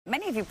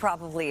Many of you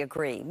probably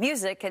agree.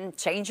 Music can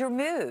change your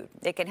mood.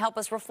 It can help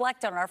us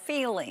reflect on our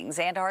feelings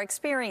and our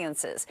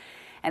experiences.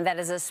 And that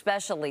is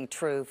especially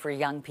true for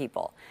young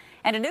people.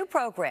 And a new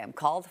program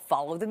called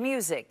Follow the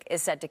Music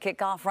is set to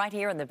kick off right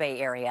here in the Bay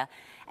Area,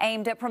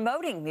 aimed at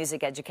promoting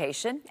music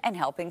education and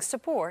helping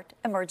support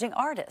emerging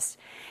artists.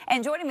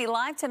 And joining me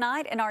live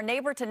tonight in our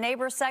Neighbor to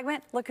Neighbor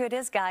segment, look who it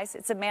is, guys.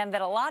 It's a man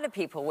that a lot of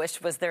people wish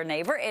was their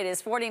neighbor. It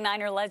is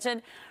 49er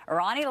legend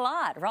Ronnie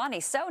Lott. Ronnie,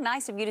 so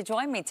nice of you to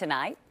join me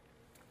tonight.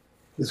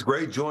 It's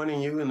great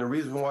joining you, and the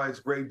reason why it's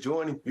great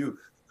joining you,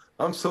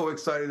 I'm so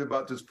excited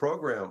about this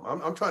program.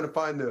 I'm trying to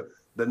find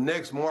the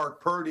next Mark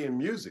Purdy in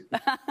music.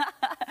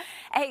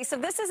 Hey, so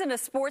this isn't a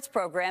sports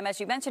program. As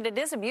you mentioned, it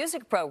is a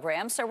music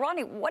program. So,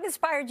 Ronnie, what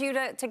inspired you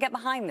to get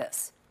behind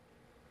this?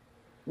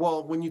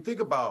 Well, when you think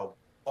about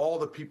all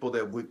the people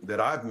that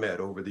I've met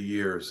over the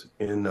years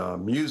in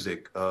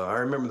music, I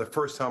remember the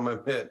first time I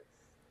met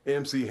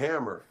MC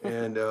Hammer,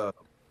 and I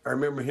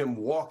remember him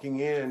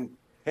walking in,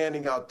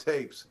 handing out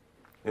tapes.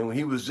 And when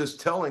he was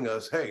just telling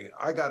us, hey,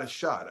 I got a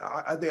shot.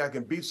 I think I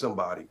can beat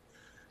somebody.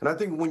 And I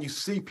think when you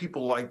see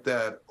people like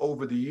that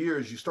over the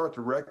years, you start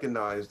to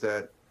recognize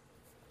that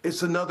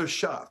it's another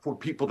shot for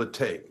people to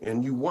take.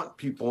 And you want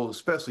people,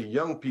 especially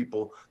young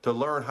people, to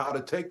learn how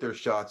to take their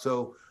shot.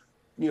 So,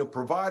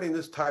 providing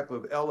this type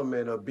of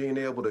element of being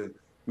able to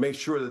make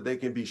sure that they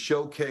can be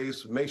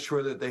showcased, make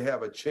sure that they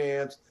have a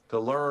chance to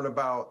learn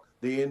about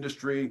the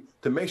industry,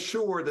 to make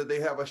sure that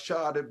they have a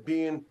shot at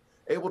being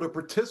able to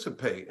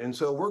participate. And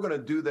so we're going to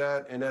do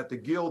that. And at the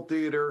Guild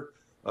Theater,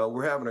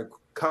 we're having a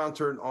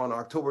concert on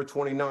October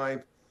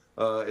 29th.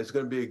 It's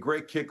going to be a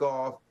great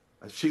kickoff.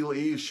 Sheila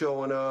E. is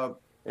showing up.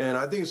 And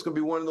I think it's going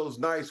to be one of those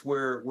nights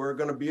where we're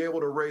going to be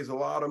able to raise a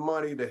lot of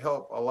money to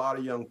help a lot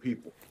of young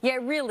people. Yeah,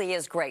 it really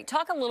is great.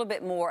 Talk a little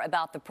bit more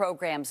about the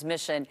program's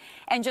mission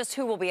and just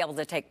who will be able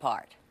to take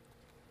part.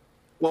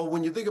 Well,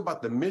 when you think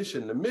about the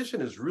mission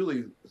is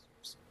really,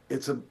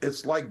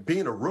 it's like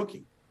being a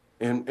rookie.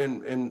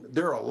 And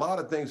there are a lot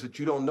of things that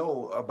you don't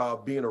know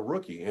about being a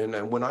rookie.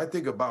 And when I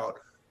think about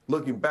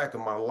looking back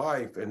in my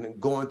life and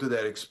going through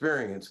that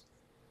experience,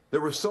 there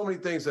were so many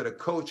things that a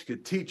coach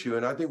could teach you.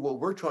 And I think what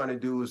we're trying to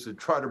do is to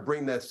try to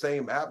bring that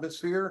same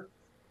atmosphere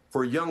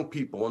for young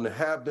people and to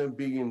have them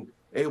being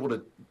able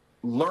to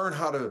learn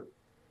how to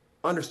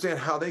understand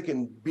how they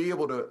can be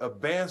able to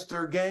advance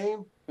their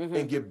game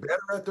and get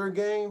better at their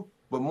game,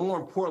 but more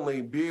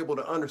importantly, be able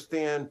to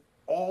understand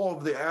all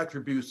of the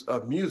attributes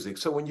of music.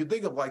 So when you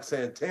think of like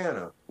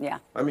Santana,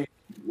 I mean,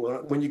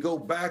 when you go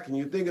back and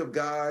you think of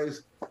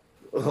guys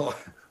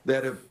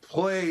that have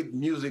played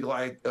music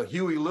like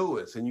Huey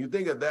Lewis, and you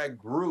think of that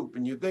group,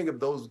 and you think of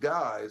those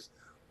guys,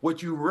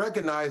 what you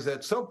recognize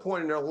at some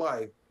point in their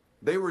life,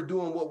 they were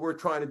doing what we're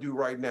trying to do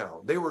right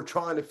now. They were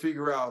trying to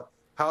figure out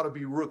how to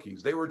be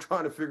rookies. They were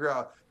trying to figure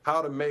out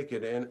how to make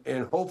it.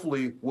 And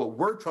hopefully what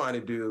we're trying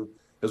to do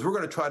is we're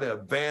going to try to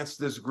advance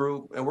this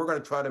group, and we're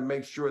going to try to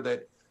make sure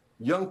that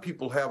young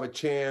people have a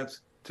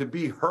chance to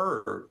be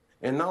heard,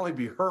 and not only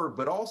be heard,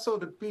 but also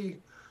to be,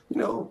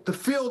 to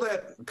feel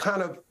that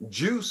kind of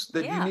juice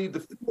that you need to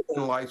feel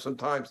in life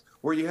sometimes,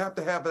 where you have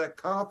to have that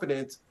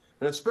confidence.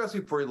 And especially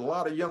for a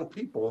lot of young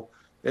people,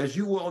 as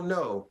you well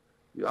know,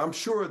 I'm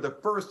sure the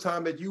first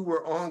time that you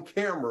were on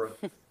camera,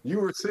 you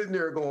were sitting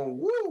there going,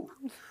 woo,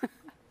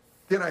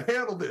 can I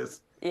handle this?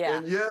 Yeah.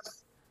 And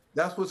yes,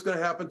 that's what's going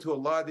to happen to a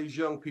lot of these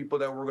young people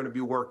that we're going to be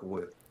working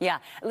with. Yeah.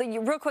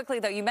 Real quickly,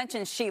 though, you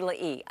mentioned Sheila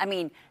E. I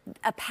mean,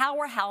 a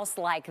powerhouse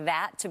like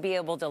that to be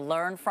able to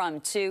learn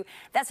from, too,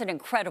 that's an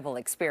incredible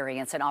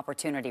experience and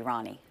opportunity,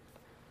 Ronnie.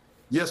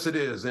 Yes, it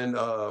is. And,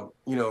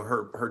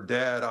 her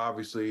dad,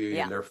 obviously,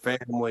 and their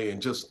family,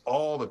 and just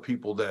all the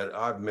people that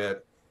I've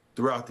met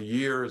throughout the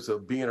years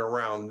of being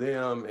around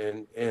them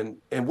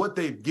and what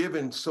they've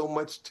given so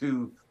much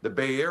to the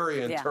Bay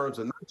Area in terms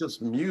of not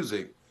just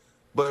music,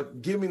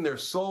 but giving their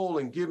soul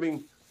and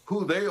giving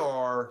who they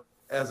are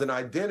as an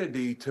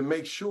identity to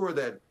make sure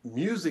that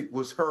music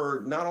was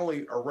heard not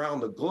only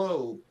around the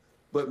globe,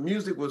 but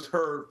music was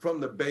heard from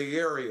the Bay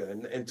Area.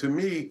 And to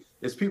me,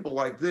 it's people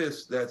like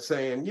this that's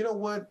saying, you know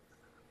what,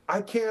 I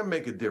can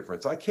make a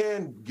difference. I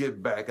can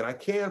give back, and I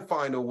can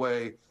find a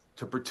way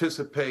to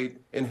participate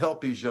and help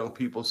these young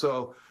people.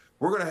 So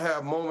we're going to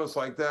have moments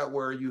like that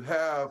where you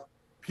have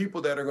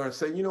people that are going to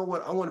say, you know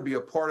what, I want to be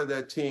a part of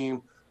that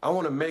team. I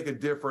want to make a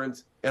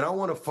difference, and I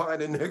want to find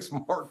the next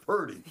Mark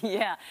Purdy.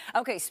 Yeah.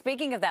 Okay,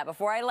 speaking of that,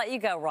 before I let you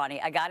go, Ronnie,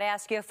 I got to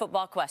ask you a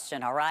football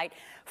question, all right?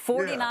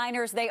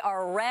 49ers, they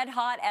are red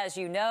hot, as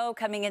you know,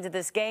 coming into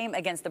this game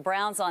against the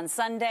Browns on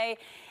Sunday.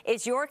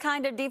 It's your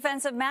kind of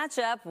defensive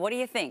matchup. What do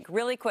you think?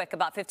 Really quick,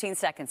 about 15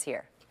 seconds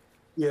here.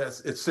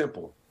 Yes, it's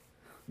simple.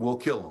 We'll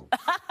kill them.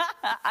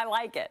 I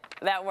like it.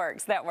 That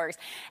works. That works.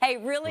 Hey,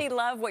 really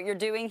love what you're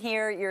doing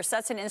here. You're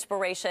such an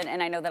inspiration,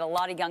 and I know that a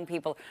lot of young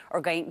people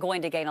are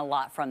going to gain a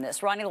lot from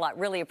this. Ronnie Lott,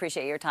 really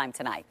appreciate your time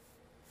tonight.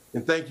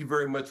 And thank you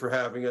very much for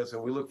having us,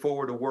 and we look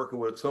forward to working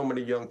with so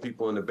many young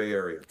people in the Bay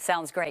Area.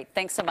 Sounds great.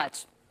 Thanks so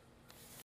much.